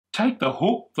Take the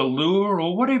hook, the lure,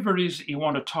 or whatever it is that you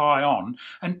want to tie on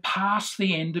and pass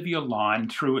the end of your line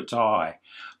through its eye.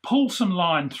 Pull some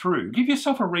line through. Give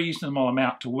yourself a reasonable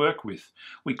amount to work with.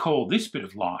 We call this bit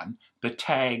of line the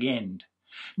tag end.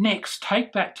 Next,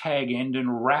 take that tag end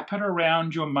and wrap it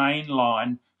around your main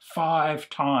line 5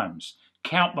 times.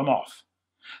 Count them off.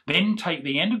 Then take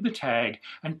the end of the tag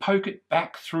and poke it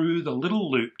back through the little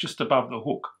loop just above the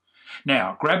hook.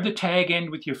 Now, grab the tag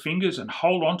end with your fingers and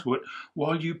hold onto it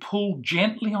while you pull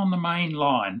gently on the main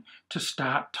line to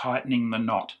start tightening the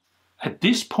knot. At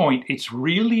this point, it's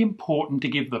really important to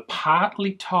give the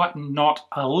partly tightened knot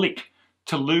a lick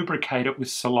to lubricate it with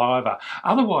saliva.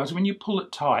 Otherwise, when you pull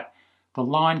it tight, the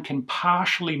line can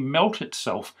partially melt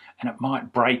itself and it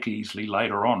might break easily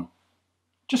later on.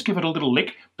 Just give it a little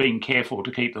lick, being careful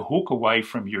to keep the hook away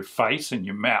from your face and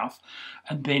your mouth,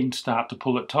 and then start to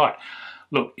pull it tight.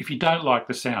 Look, if you don't like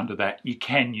the sound of that, you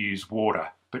can use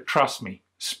water, but trust me,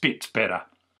 spit's better.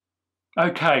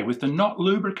 Okay, with the knot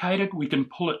lubricated, we can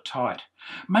pull it tight.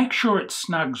 Make sure it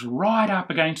snugs right up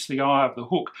against the eye of the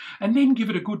hook, and then give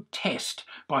it a good test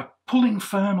by pulling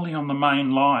firmly on the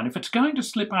main line. If it's going to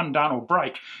slip undone or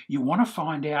break, you want to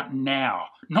find out now,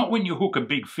 not when you hook a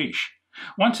big fish.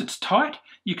 Once it's tight,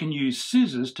 you can use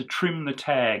scissors to trim the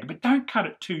tag, but don't cut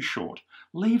it too short.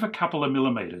 Leave a couple of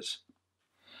millimetres.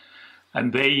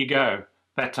 And there you go.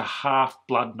 That's a half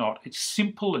blood knot. It's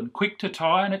simple and quick to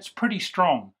tie, and it's pretty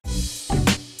strong.